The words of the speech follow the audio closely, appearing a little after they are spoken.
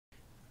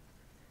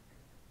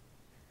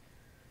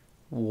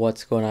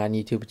What's going on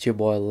YouTube? It's your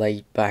boy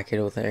Light back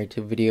here with another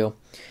YouTube video.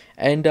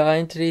 And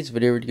in today's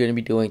video we're going to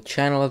be doing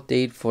channel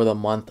update for the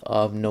month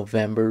of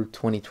November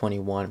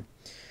 2021.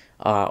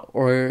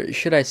 Or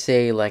should I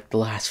say like the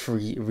last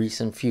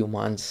recent few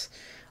months.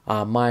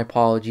 My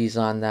apologies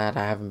on that.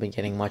 I haven't been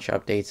getting much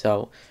updates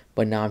out,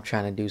 but now I'm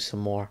trying to do some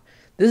more.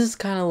 This is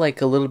kind of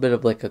like a little bit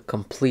of like a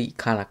complete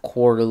kind of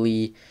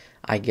quarterly,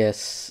 I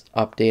guess,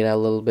 update a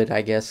little bit,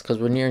 I guess, because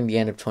we're nearing the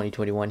end of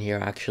 2021 here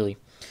actually.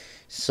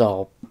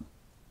 So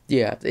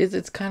yeah,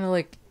 it's kind of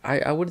like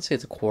I wouldn't say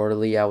it's a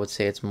quarterly. I would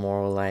say it's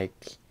more like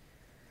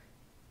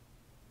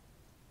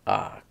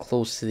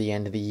close to the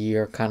end of the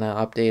year kind of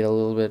update a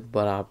little bit.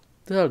 But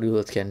that'll do.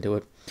 Let's get into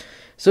it.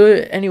 So,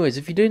 anyways,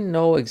 if you didn't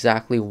know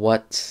exactly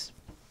what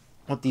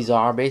these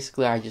are,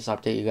 basically I just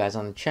update you guys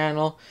on the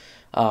channel,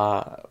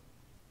 the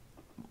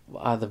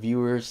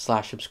viewers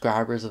slash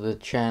subscribers of the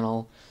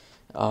channel.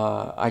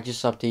 I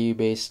just update you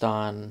based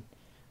on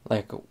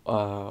like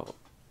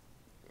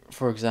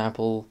for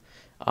example.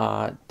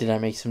 Did I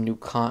make some new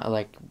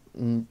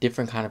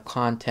different kind of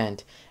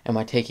content? Am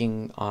I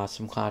taking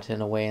some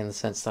content away in the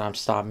sense that I'm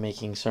stopped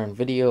making certain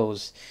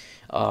videos?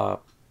 How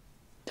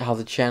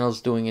the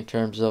channel's doing in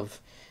terms of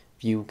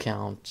view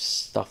count,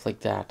 stuff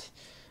like that.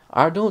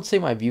 I don't say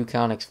my view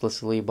count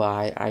explicitly,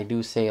 but I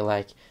do say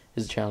like,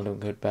 is the channel doing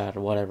good, bad, or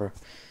whatever.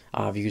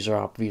 Views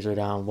are up, views are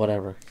down,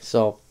 whatever.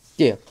 So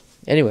yeah.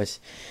 Anyways,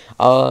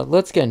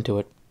 let's get into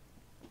it.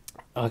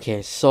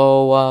 Okay,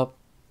 so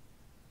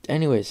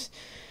anyways.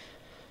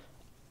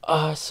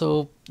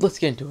 So let's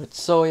get into it.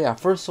 So yeah,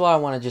 first of all, I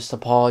want to just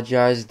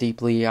apologize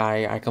deeply.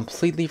 I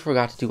completely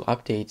forgot to do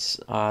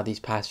updates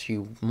these past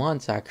few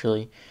months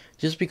actually,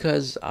 just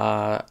because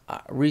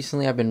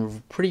recently I've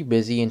been pretty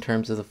busy in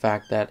terms of the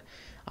fact that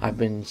I've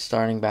been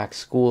starting back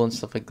school and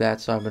stuff like that.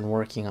 So I've been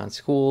working on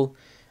school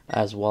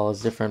as well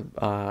as different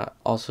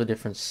also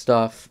different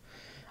stuff.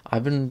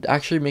 I've been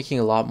actually making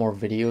a lot more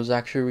videos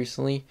actually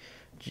recently,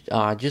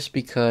 just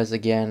because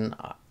again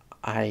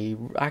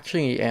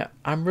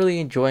I'm really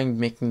enjoying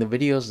making the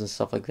videos and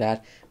stuff like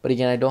that. But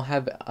again, I don't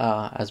have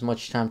as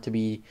much time to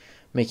be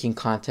making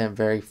content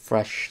very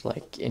fresh,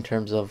 like in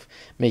terms of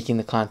making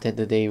the content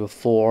the day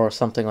before or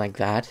something like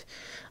that.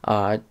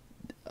 A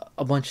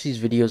bunch of these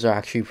videos are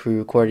actually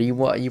pre-recorded.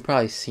 You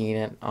probably seen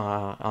it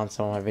on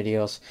some of my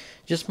videos.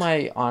 Just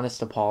my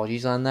honest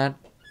apologies on that.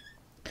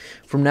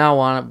 From now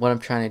on, what I'm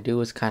trying to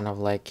do is kind of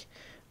like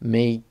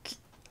make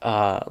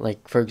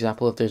like for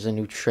example, if there's a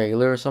new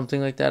trailer or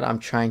something like that, I'm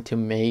trying to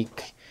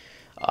make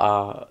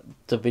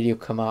the video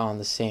come out on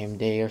the same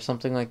day or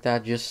something like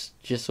that, just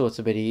so it's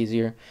a bit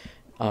easier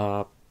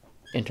uh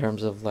in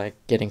terms of like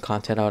getting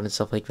content out and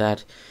stuff like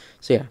that.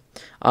 So yeah,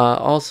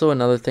 also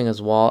another thing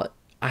as well,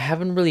 I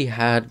haven't really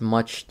had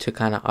much to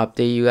kind of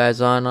update you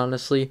guys on,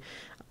 honestly.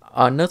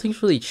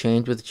 Nothing's really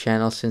changed with the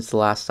channel since the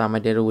last time I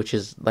did it, which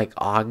is like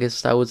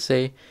August, I would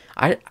say.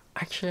 I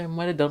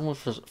might have done one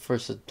for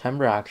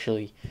September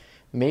actually.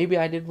 Maybe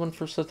I did one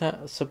for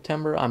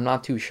September. I'm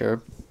not too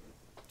sure,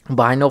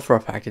 but I know for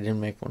a fact I didn't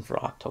make one for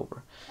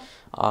October.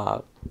 Uh,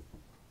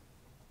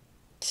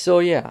 so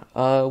yeah.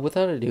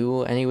 Without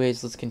ado,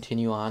 anyways, let's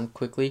continue on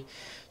quickly.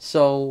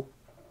 So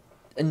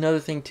another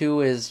thing too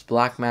is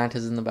Black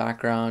Manta's in the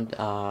background.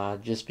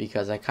 Just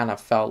because I kind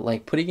of felt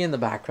like putting it in the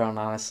background,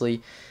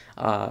 honestly.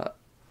 Uh,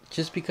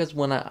 just because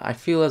when I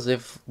feel as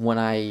if when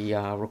I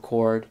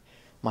record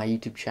my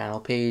YouTube channel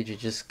page, it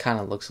just kind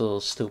of looks a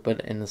little stupid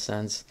in the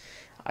sense.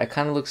 It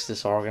kind of looks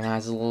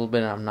disorganized a little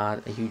bit. And I'm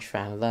not a huge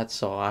fan of that,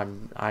 so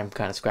I'm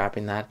kind of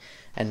scrapping that.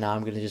 And now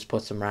I'm gonna just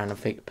put some random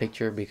fake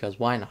picture because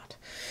why not?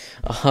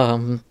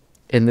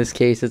 In this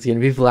case, it's gonna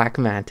be Black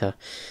Manta.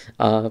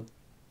 So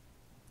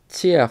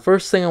yeah,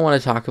 first thing I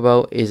want to talk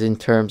about is in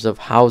terms of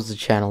how's the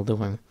channel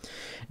doing.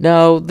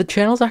 Now, the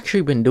channel's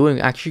actually been doing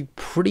actually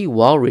pretty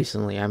well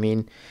recently. I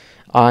mean,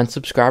 on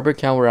subscriber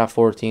count, we're at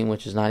 14,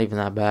 which is not even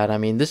that bad. I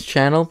mean, this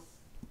channel,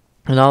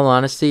 in all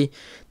honesty,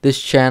 this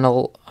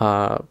channel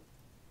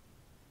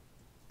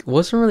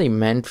wasn't really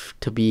meant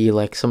to be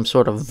like some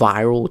sort of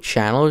viral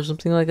channel or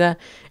something like that.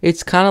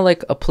 It's kind of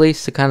like a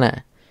place to kind of,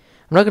 I'm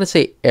not going to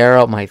say air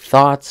out my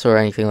thoughts or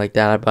anything like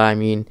that, but I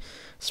mean,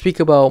 speak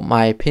about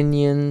my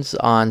opinions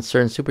on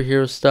certain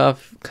superhero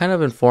stuff, kind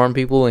of inform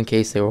people in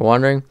case they were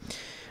wondering.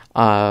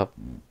 Uh,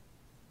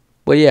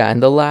 but yeah,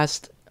 in the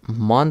last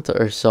month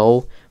or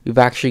so, we've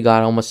actually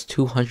got almost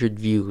 200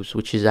 views,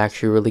 which is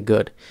actually really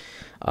good.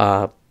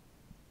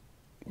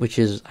 Which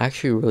is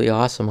actually really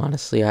awesome,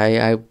 honestly.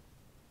 In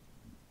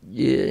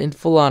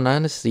full on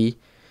honesty,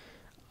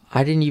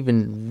 I didn't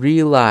even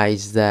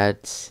realize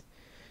that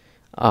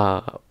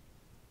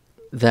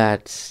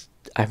that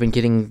I've been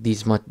getting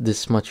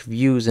this much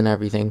views and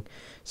everything.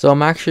 So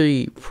I'm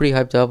actually pretty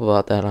hyped up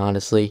about that,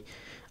 honestly.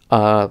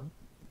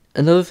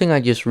 Another thing I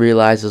just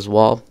realized as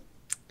well,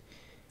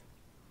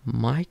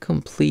 my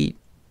complete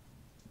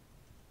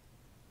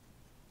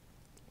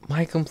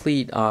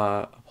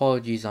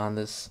apologies on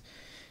this,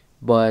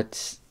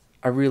 but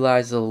I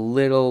realized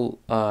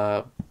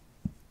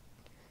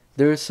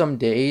there are some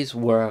days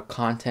where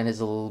content is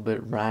a little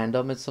bit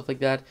random and stuff like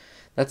that.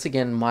 That's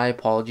again my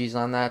apologies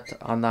on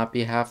that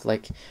behalf.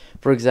 Like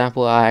for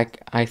example, I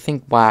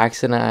think by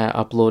accident I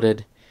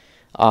uploaded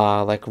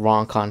like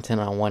wrong content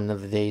on one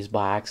of the days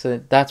by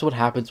accident. That's what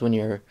happens when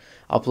you're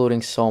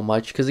uploading so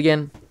much, because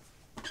again,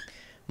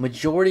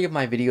 majority of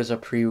my videos are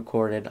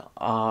pre-recorded,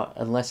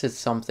 unless it's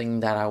something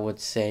that I would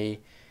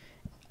say,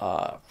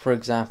 for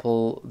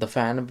example, the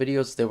Phantom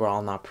videos, they were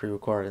all not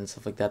pre-recorded and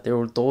stuff like that.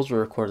 Those were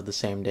recorded the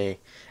same day.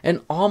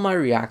 And all my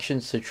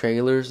reactions to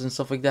trailers and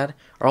stuff like that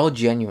are all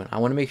genuine. I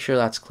want to make sure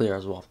that's clear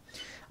as well.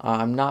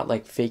 I'm not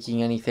like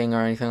faking anything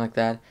or anything like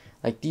that.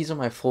 Like these are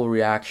my full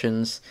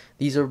reactions.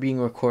 These are being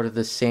recorded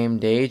the same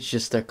day. It's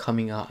just they're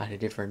coming out at a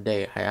different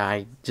day.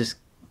 I just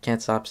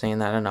can't stop saying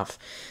that enough.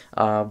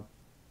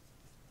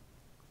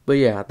 But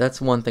yeah,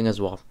 that's one thing as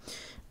well.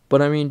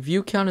 But I mean,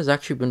 view count has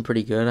actually been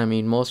pretty good. I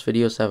mean, most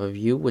videos have a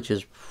view, which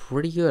is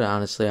pretty good,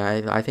 honestly.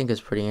 I think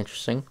it's pretty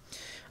interesting.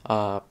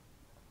 Watch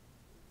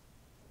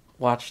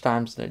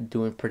times, they're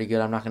doing pretty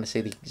good. I'm not going to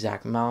say the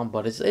exact amount,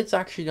 but it's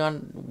actually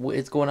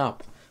it's going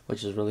up,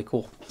 which is really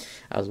cool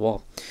as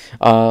well.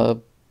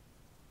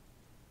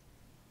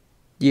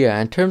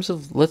 Yeah, in terms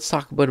of, let's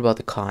talk a bit about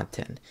the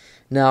content.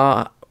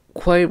 Now,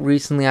 quite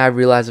recently, I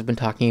realized I've been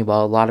talking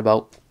about a lot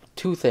about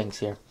two things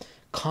here: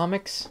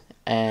 comics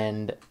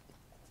and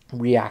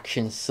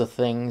reactions to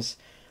things,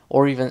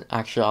 or even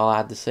actually I'll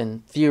add this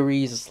in,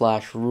 theories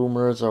slash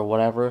rumors or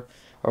whatever,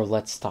 or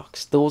let's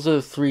talks. Those are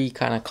the three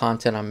kind of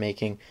content I'm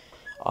making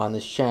on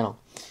this channel.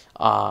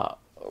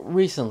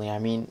 Recently, I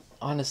mean,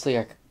 honestly,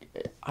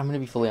 I'm gonna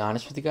be fully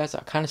honest with you guys.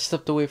 I kind of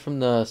stepped away from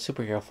the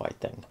superhero fight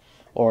thing,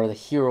 or the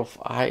hero.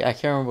 I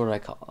can't remember what I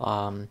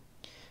call.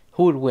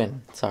 Who would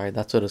win? Sorry,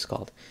 that's what it's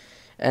called.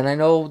 And I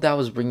know that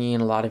was bringing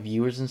in a lot of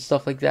viewers and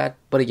stuff like that.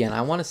 But again,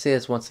 I want to say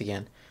this once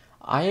again.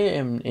 I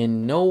am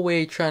in no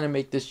way trying to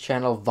make this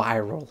channel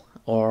viral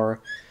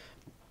or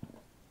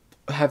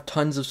have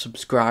tons of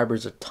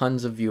subscribers or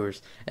tons of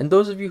viewers. And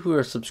those of you who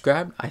are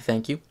subscribed, I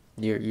thank you.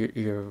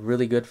 You're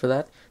really good for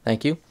that.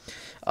 Thank you.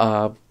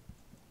 But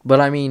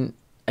I mean,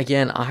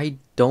 again, I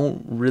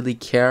don't really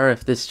care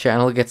if this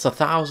channel gets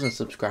 1,000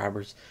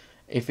 subscribers.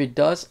 If it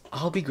does,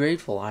 I'll be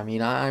grateful. I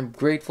mean, I'm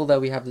grateful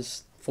that we have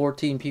this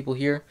 14 people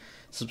here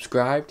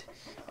subscribed,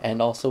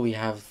 and also we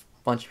have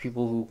a bunch of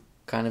people who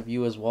kind of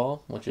view as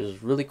well, which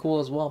is really cool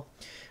as well.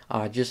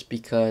 Just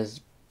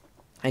because,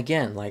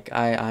 again, like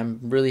I'm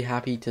really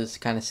happy to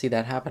kind of see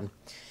that happen.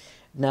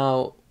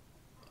 Now,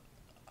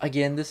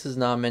 again, this is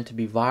not meant to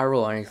be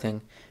viral or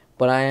anything,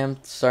 but I am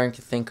starting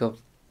to think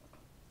of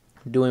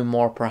doing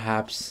more,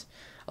 perhaps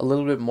a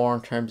little bit more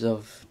in terms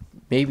of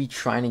maybe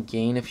trying to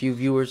gain a few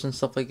viewers and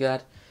stuff like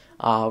that.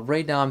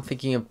 Right now I'm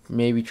thinking of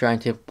maybe trying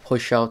to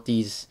push out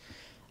these,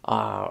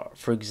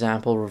 for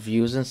example,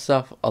 reviews and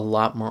stuff a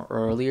lot more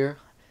earlier.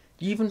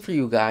 Even for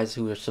you guys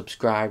who are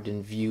subscribed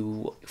and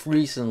view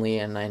recently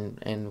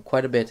and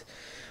quite a bit,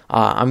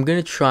 I'm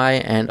gonna try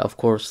and of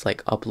course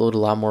like upload a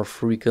lot more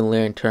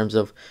frequently in terms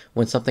of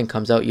when something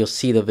comes out, you'll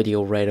see the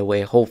video right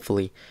away,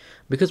 hopefully.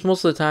 Because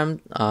most of the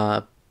time,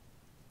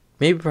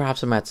 maybe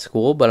perhaps I'm at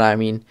school, but I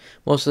mean,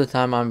 most of the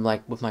time I'm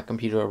like with my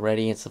computer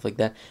already and stuff like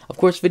that. Of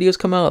course, videos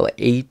come out at like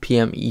 8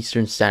 p.m.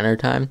 Eastern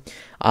Standard Time,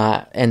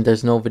 and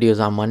there's no videos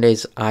on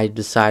Mondays. I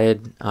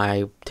decided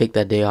I take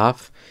that day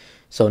off.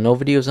 So no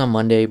videos on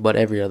Monday, but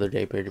every other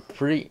day,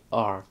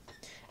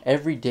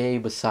 every day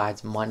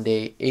besides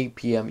Monday, 8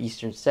 p.m.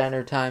 Eastern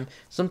Standard Time.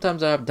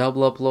 Sometimes I have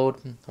double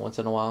upload once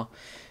in a while.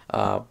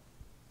 But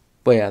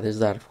yeah, there's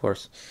that, of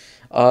course.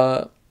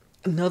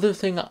 Another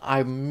thing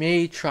I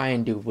may try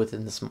and do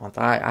within this month,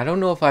 I don't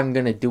know if I'm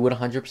going to do it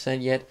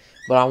 100% yet,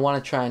 but I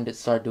want to try and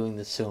start doing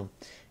this soon,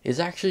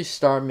 is actually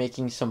start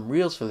making some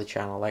reels for the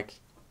channel. Like,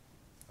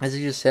 as I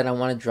just said, I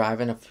want to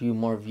drive in a few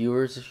more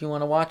viewers if you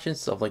want to watch and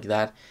stuff like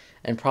that,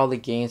 and probably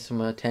gain some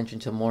attention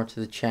to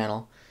the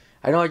channel.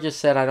 I know I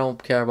just said I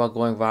don't care about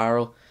going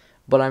viral,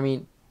 but I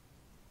mean,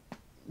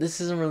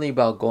 this isn't really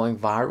about going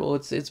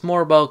viral. It's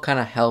more about kind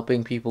of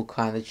helping people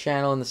find the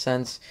channel, in the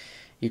sense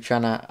you're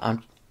trying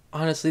to.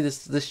 Honestly,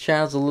 this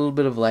channel's a little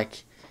bit of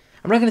like,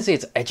 I'm not gonna say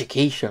it's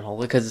educational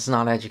because it's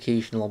not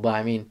educational, but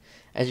I mean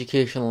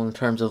educational in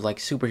terms of like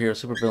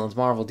superheroes, supervillains,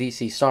 Marvel,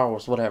 DC, Star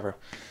Wars, whatever.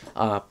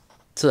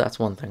 So that's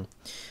one thing.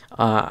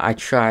 I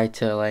try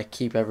to like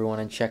keep everyone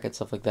in check and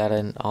stuff like that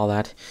and all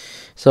that.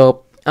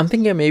 So I'm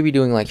thinking of maybe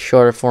doing like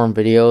shorter form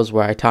videos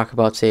where I talk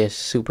about, say, a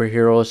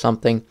superhero or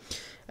something,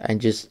 and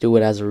just do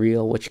it as a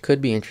reel, which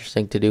could be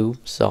interesting to do.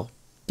 So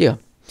yeah.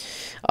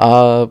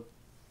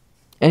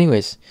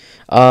 Anyways,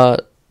 so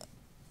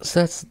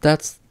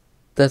that's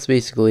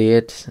basically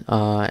it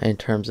in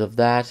terms of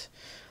that.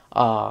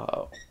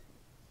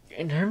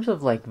 In terms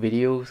of like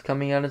videos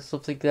coming out and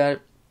stuff like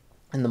that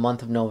in the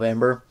month of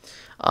November,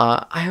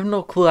 I have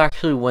no clue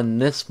actually when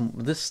this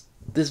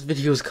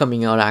video is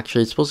coming out.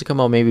 Actually, it's supposed to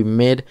come out maybe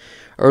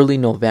early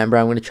November.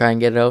 I'm going to try and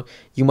get it out.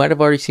 You might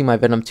have already seen my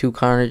Venom 2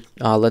 Carnage,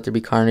 Let There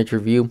Be Carnage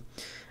review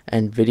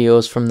and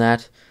videos from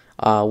that,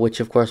 which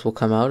of course will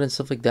come out and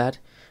stuff like that.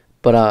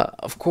 But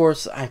of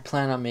course, I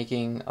plan on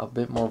making a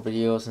bit more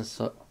videos and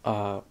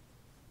on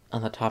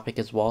the topic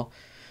as well.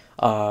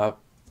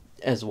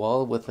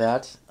 With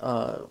that.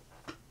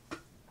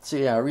 So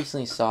yeah, I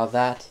recently saw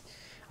that.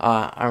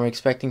 I'm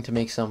expecting to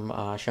make some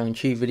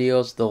Shang-Chi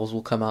videos. Those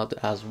will come out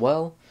as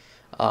well.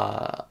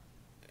 Uh,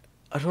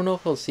 I don't know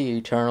if I'll see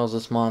Eternals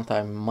this month.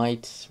 I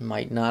might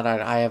not.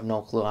 I have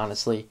no clue,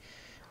 honestly.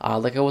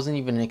 Like, I wasn't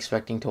even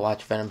expecting to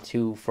watch Venom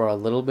 2 for a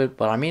little bit,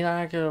 but I mean,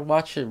 I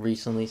watched it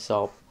recently,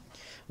 so,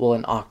 well,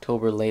 in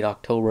October, late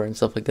October, and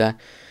stuff like that.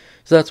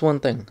 So that's one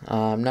thing.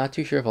 I'm not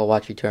too sure if I'll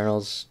watch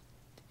Eternals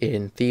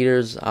in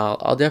theaters.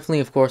 I'll definitely,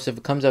 of course, if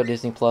it comes out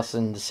Disney Plus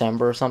in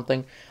December or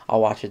something,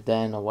 I'll watch it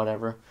then or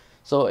whatever.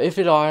 So if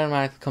it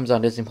automatically comes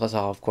on Disney Plus,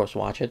 I'll of course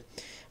watch it.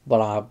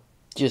 But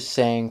just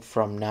saying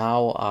from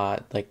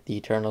now, like the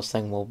Eternals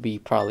thing will be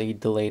probably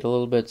delayed a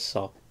little bit.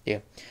 So yeah.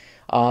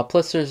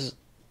 Plus there's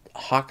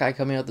Hawkeye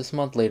coming out this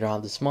month, later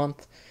on this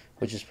month,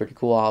 which is pretty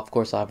cool. Of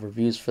course, I'll have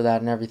reviews for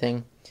that and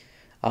everything.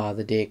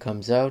 The day it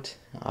comes out.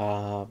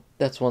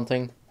 That's one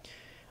thing.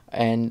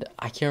 And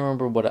I can't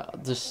remember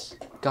what. There's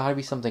gotta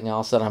be something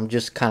else that I'm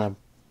just kind of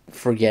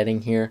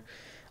forgetting here.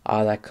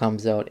 That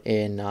comes out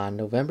in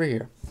November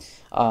here.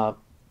 Uh,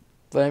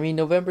 but I mean,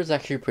 November is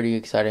actually a pretty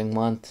exciting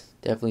month.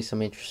 Definitely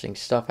some interesting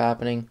stuff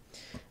happening,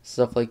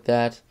 stuff like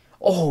that.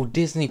 Oh,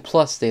 Disney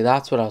Plus Day.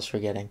 That's what I was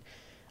forgetting.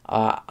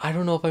 I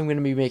don't know if I'm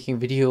gonna be making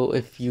video.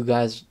 If you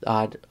guys,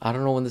 I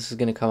don't know when this is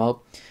gonna come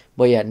out,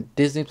 but yeah,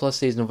 Disney Plus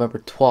Day is November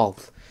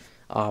 12th.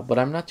 But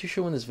I'm not too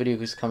sure when this video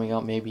is coming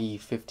out. Maybe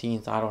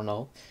 15th. I don't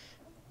know.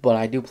 But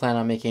I do plan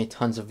on making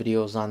tons of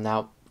videos on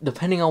that,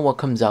 depending on what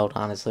comes out.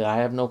 Honestly, I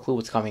have no clue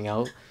what's coming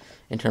out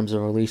in terms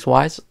of release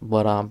wise.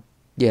 But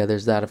yeah,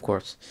 there's that, of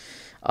course.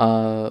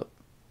 So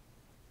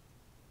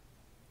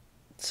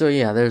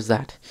yeah, there's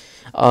that.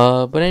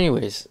 But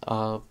anyways,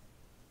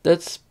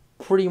 that's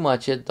pretty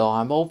much it though.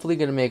 I'm hopefully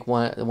gonna make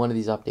one of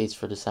these updates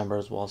for December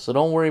as well. So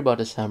don't worry about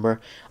December.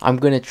 I'm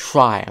gonna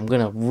try. I'm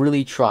gonna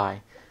really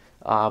try.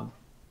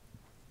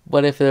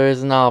 But if there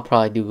isn't, I'll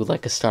probably do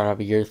like a start of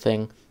a year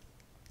thing,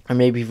 or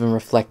maybe even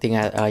reflecting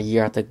at a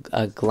year at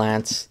a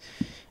glance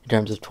in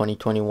terms of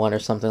 2021 or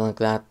something like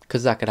that,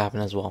 because that could happen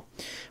as well.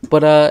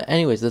 But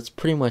anyways, that's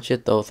pretty much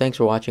it though. Thanks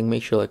for watching.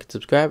 Make sure to like and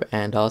subscribe,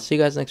 and I'll see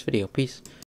you guys next video. Peace.